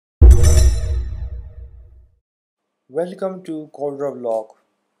Welcome to Coder Vlog.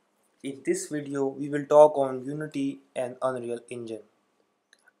 In this video, we will talk on Unity and Unreal Engine.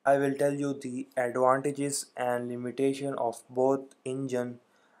 I will tell you the advantages and limitation of both engine,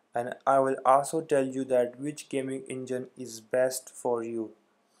 and I will also tell you that which gaming engine is best for you.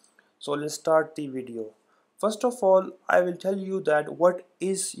 So let's start the video. First of all, I will tell you that what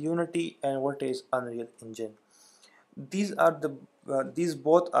is Unity and what is Unreal Engine. These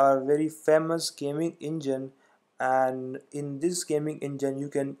both are very famous gaming engine, and in this gaming engine you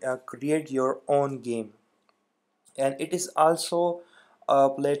can create your own game, and it is also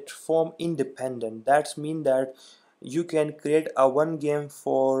platform independent. That's mean that you can create a one game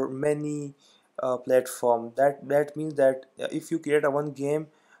for many platform. That means that if you create a one game,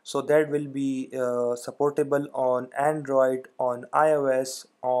 so that will be supportable on Android, on iOS,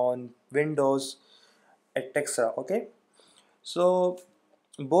 on Windows, etc. Okay, so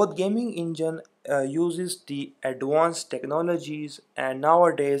both gaming engine uses the advanced technologies, and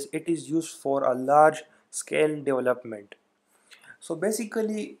nowadays it is used for a large scale development. So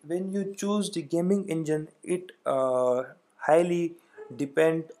basically when you choose the gaming engine, it highly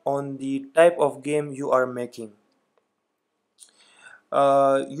depend on the type of game you are making.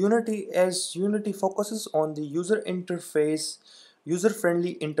 Unity focuses on the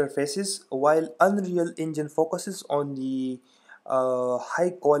user-friendly interfaces, while Unreal Engine focuses on the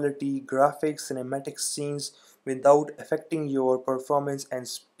high-quality graphics, cinematic scenes without affecting your performance and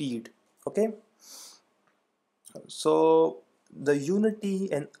speed. Okay, so the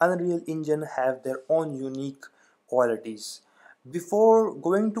Unity and Unreal Engine have their own unique qualities. Before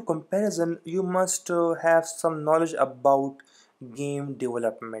going to comparison, you must have some knowledge about game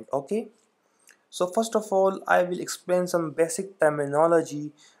development. Okay, so first of all, I will explain some basic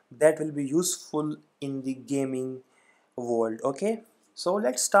terminology that will be useful in the gaming world. Okay, so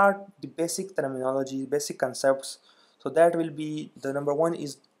let's start the basic terminology, basic concepts. So that will be the number one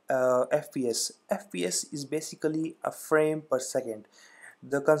is FPS. FPS is basically a frame per second.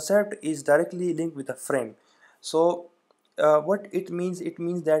 The concept is directly linked with a frame. So what it means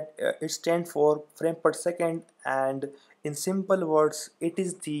that it stands for frame per second, and in simple words it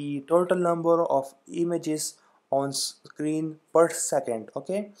is the total number of images on screen per second.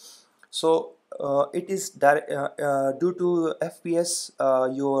 Okay, so it is due to FPS,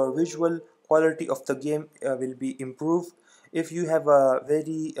 your visual quality of the game will be improved. If you have a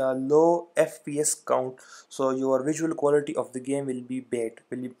very low FPS count, so your visual quality of the game will be bad,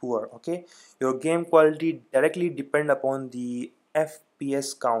 will be poor. Okay, your game quality directly depend upon the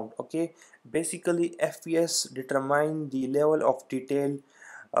FPS count. Okay, basically FPS determine the level of detail,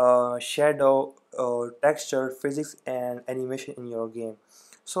 shadow, texture, physics and animation in your game.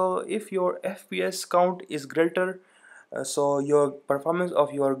 So if your FPS count is greater, so your performance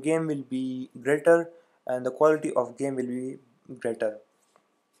of your game will be greater and the quality of game will be greater.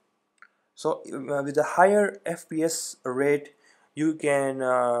 So with a higher FPS rate, you can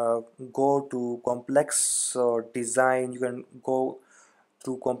go to complex design, you can go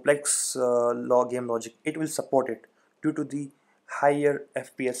to complex game logic. It will support it due to the higher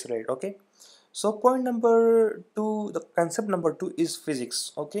FPS rate. Okay, so point number two, the concept number two is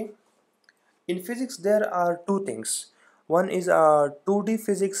physics. Okay, in physics there are two things. One is 2D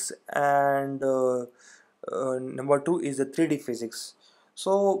physics, and number two is the 3D physics.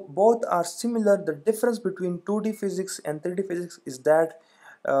 So both are similar. The difference between 2D physics and 3D physics is that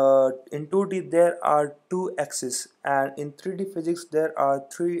in 2D there are two axes, and in 3D physics there are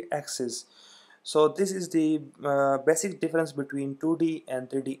three axes. So this is the basic difference between 2D and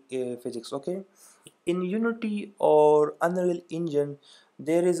 3D physics. Okay, in Unity or Unreal Engine,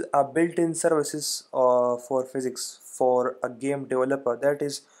 there is a built-in services for physics for a game developer, that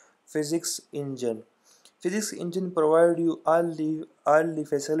is physics engine. Physics engine provide you all the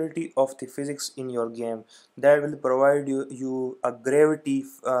facility of the physics in your game. That will provide you a gravity,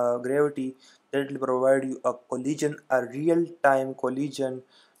 that will provide you a collision, a real-time collision,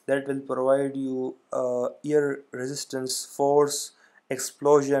 that will provide you air resistance, force,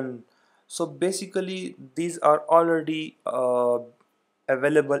 explosion. So basically these are already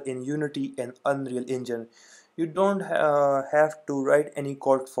available in Unity and Unreal Engine. You don't have to write any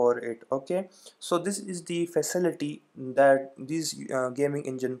code for it. Okay, so this is the facility that these gaming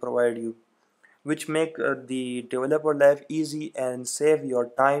engine provide you, which make the developer life easy and save your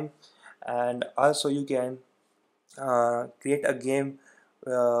time, and also you can create a game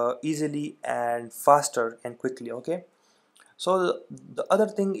easily and faster and quickly. Okay, so the other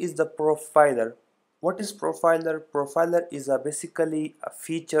thing is the profiler. What is profiler? Profiler is basically a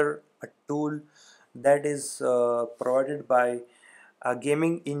feature, a tool that is provided by a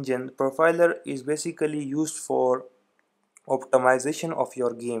gaming engine. Profiler is basically used for optimization of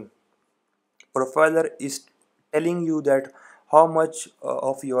your game. Profiler is telling you that how much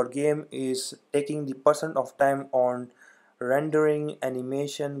of your game is taking the percent of time on rendering,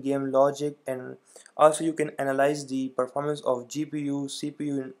 animation, game logic, and also you can analyze the performance of GPU,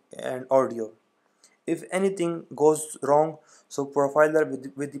 CPU, and audio. If anything goes wrong, so profiler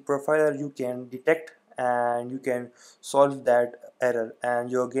with the profiler you can detect and you can solve that error, and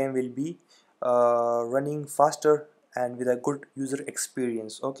your game will be running faster and with a good user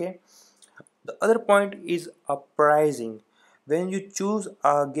experience. Okay, the other point is a pricing. When you choose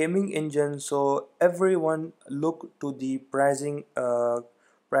a gaming engine, so everyone look to the pricing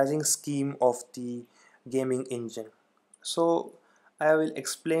scheme of the gaming engine. So I will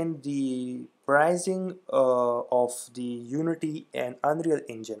explain the pricing of the Unity and Unreal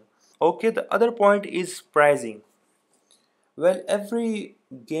Engine. Okay, the other point is pricing. Well, every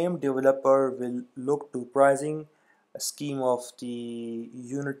game developer will look to pricing scheme of the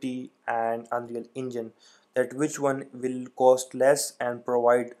Unity and Unreal Engine, that which one will cost less and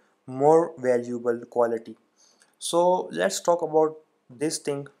provide more valuable quality. So let's talk about this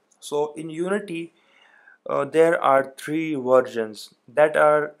thing. So in Unity, there are three versions that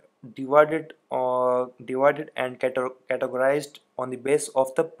are divided and categorized on the base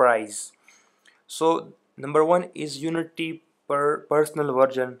of the price. So number one is Unity per personal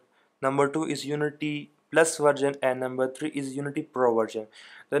version, number two is Unity plus version, and number three is Unity Pro version.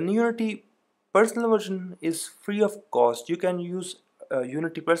 The Unity personal version is free of cost. You can use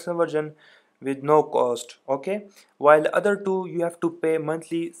Unity personal version with no cost. Okay, while the other two you have to pay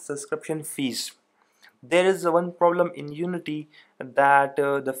monthly subscription fees. There is one problem in Unity, that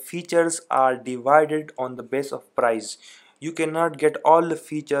the features are divided on the base of price. You cannot get all the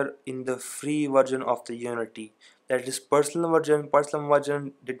feature in the free version of the Unity. That is personal version. Personal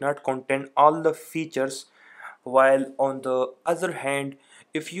version did not contain all the features, while on the other hand,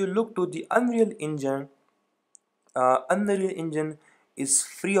 if you look to the Unreal Engine is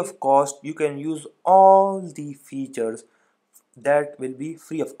free of cost. You can use all the features that will be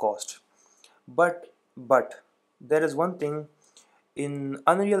free of cost. But there is one thing, in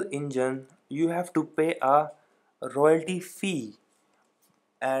Unreal Engine you have to pay a royalty fee,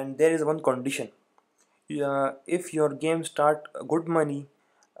 and there is one condition. If your game start good money,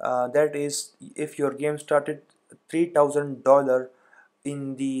 that is if your game started $3,000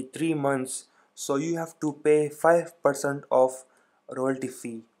 in the 3 months, so you have to pay 5% of royalty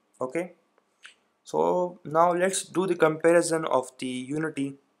fee. Okay, so now let's do the comparison of the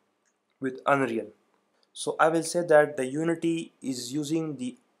Unity with Unreal. So I will say that the Unity is using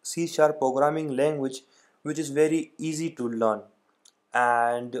the C# programming language, which is very easy to learn,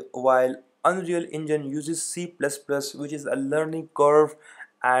 and while Unreal Engine uses C++, which is a learning curve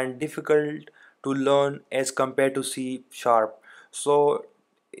and difficult to learn as compared to C sharp. So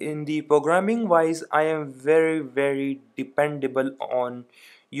in the programming wise, I am very dependable on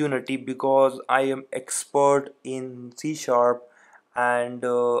Unity because I am expert in C sharp, and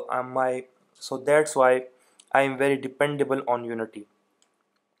so that's why I am very dependable on Unity.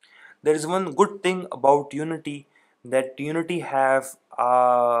 There is one good thing about Unity, that Unity have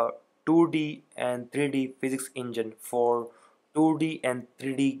a 2D and 3D physics engine for 2D and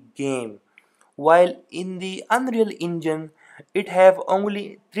 3D game, while in the Unreal Engine it have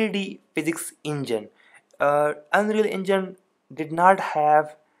only 3D physics engine. Unreal Engine did not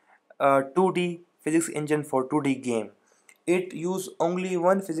have a 2D physics engine for 2D game. It use only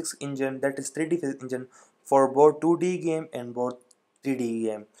one physics engine, that is 3D physics engine, for both 2D game and both 3D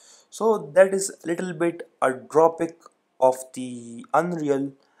game. So that is a little bit a drawback of the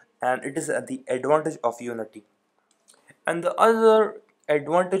Unreal, and it is the advantage of Unity. And the other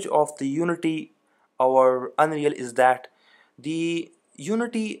advantage of the Unity or Unreal is that the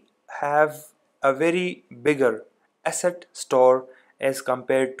Unity have a very bigger asset store as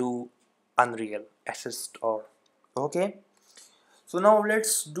compared to Unreal asset store. Okay, so now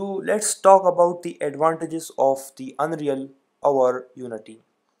let's talk about the advantages of the Unreal over Unity.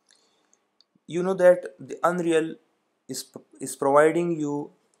 You know that the Unreal is providing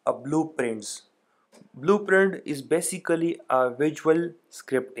you a blueprint is basically a visual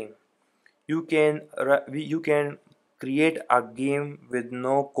scripting. You can create a game with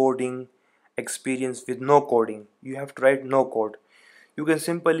no coding experience. With no coding, you have to write no code. You can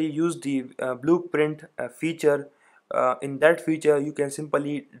simply use the blueprint feature. In that feature you can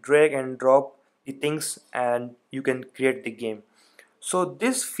simply drag and drop the things and you can create the game. So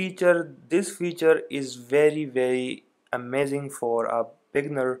this feature is very amazing for a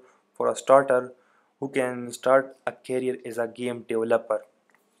beginner, for a starter who can start a career as a game developer.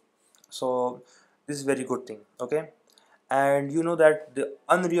 So this is very good thing. Okay, and you know that the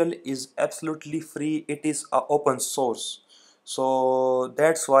Unreal is absolutely free. It is a open source, so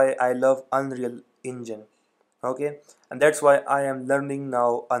that's why I love Unreal Engine. Okay, and that's why I am learning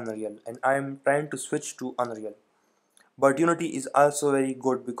now Unreal, and I am trying to switch to Unreal. But Unity is also very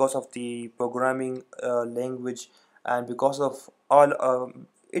good because of the programming language, and because of all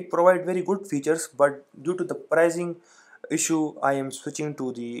it provide very good features, but due to the pricing issue I am switching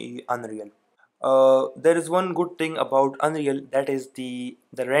to the Unreal. There is one good thing about Unreal, that is the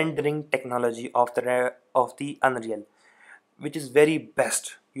rendering technology of the Unreal, which is very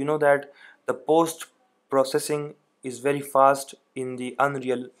best. You know that the post processing is very fast in the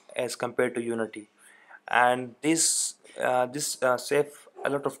Unreal as compared to Unity, and this save a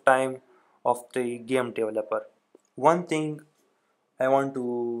lot of time of the game developer. One thing I want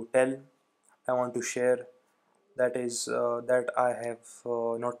to tell, I want to share, that is that I have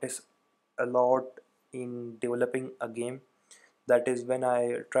noticed a lot in developing a game. That is when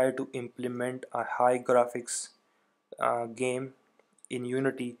I try to implement a high graphics game in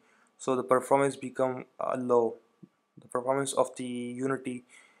Unity, so the performance become low. The performance of the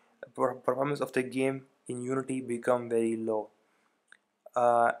performance of the game in Unity become very low.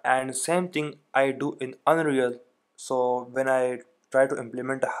 And same thing I do in Unreal. So when I try to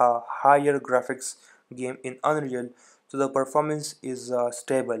implement a higher graphics game in Unreal, so the performance is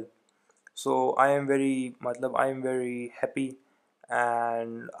stable. So I am very happy,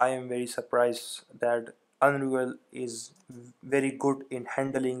 and I am very surprised that Unreal is very good in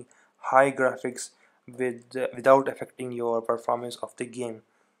handling high graphics without affecting your performance of the game,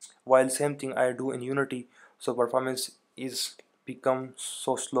 while same thing I do in Unity, so performance is become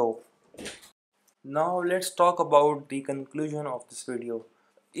so slow. Now let's talk about the conclusion of this video.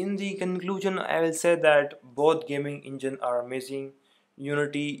 In the conclusion, I will say that both gaming engine are amazing.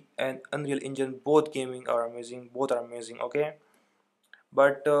 Unity and Unreal Engine, both gaming are amazing, both are amazing, okay?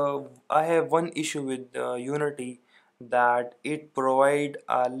 But I have one issue with Unity, that it provide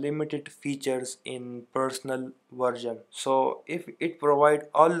limited features in personal version. So if it provide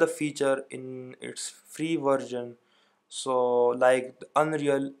all the feature in its free version, so like the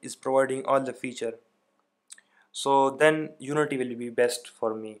Unreal is providing all the feature, so then Unity will be best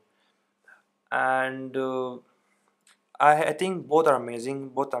for me. And I think both are amazing,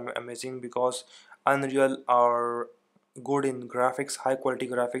 both are amazing, because Unreal are good in graphics, high quality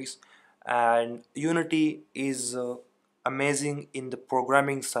graphics, and Unity is amazing in the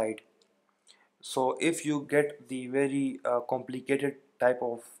programming side. So if you get the very complicated type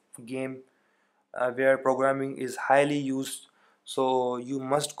of game where programming is highly used, so you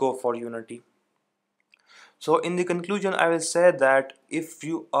must go for Unity. So in the conclusion, I will say that if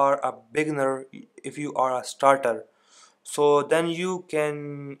you are a beginner, if you are a starter, so then you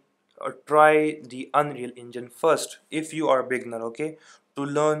can try the Unreal Engine first if you are a beginner, okay, to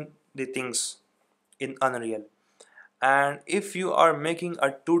learn the things in Unreal. And if you are making a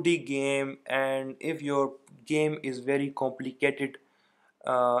 2D game, and if your game is very complicated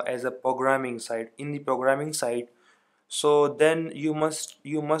as a programming side, in the programming side, so then you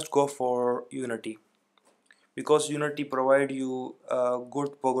must go for Unity, because Unity provide you a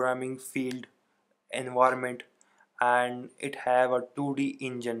good programming field environment, and it have a 2D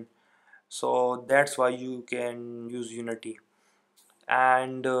engine, so that's why you can use Unity.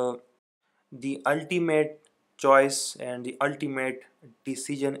 And the ultimate choice and the ultimate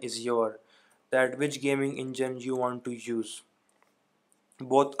decision is your, that which gaming engine you want to use.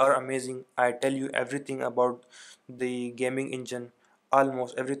 Both are amazing. I tell you everything about the gaming engine,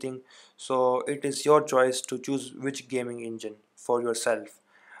 almost everything. So it is your choice to choose which gaming engine for yourself.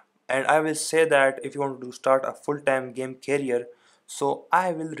 And I will say that if you want to start a full-time game career, so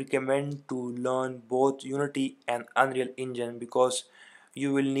I will recommend to learn both Unity and Unreal Engine, because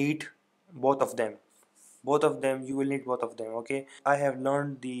you will need both of them. Both of them, you will need both of them, okay? I have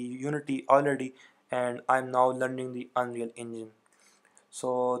learned the Unity already, and I'm now learning the Unreal Engine.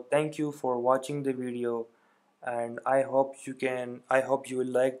 So thank you for watching the video, and I hope you will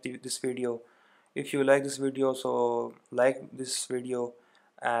like this video. If you like this video, so like this video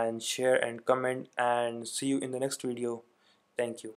and share and comment, and see you in the next video. Thank you.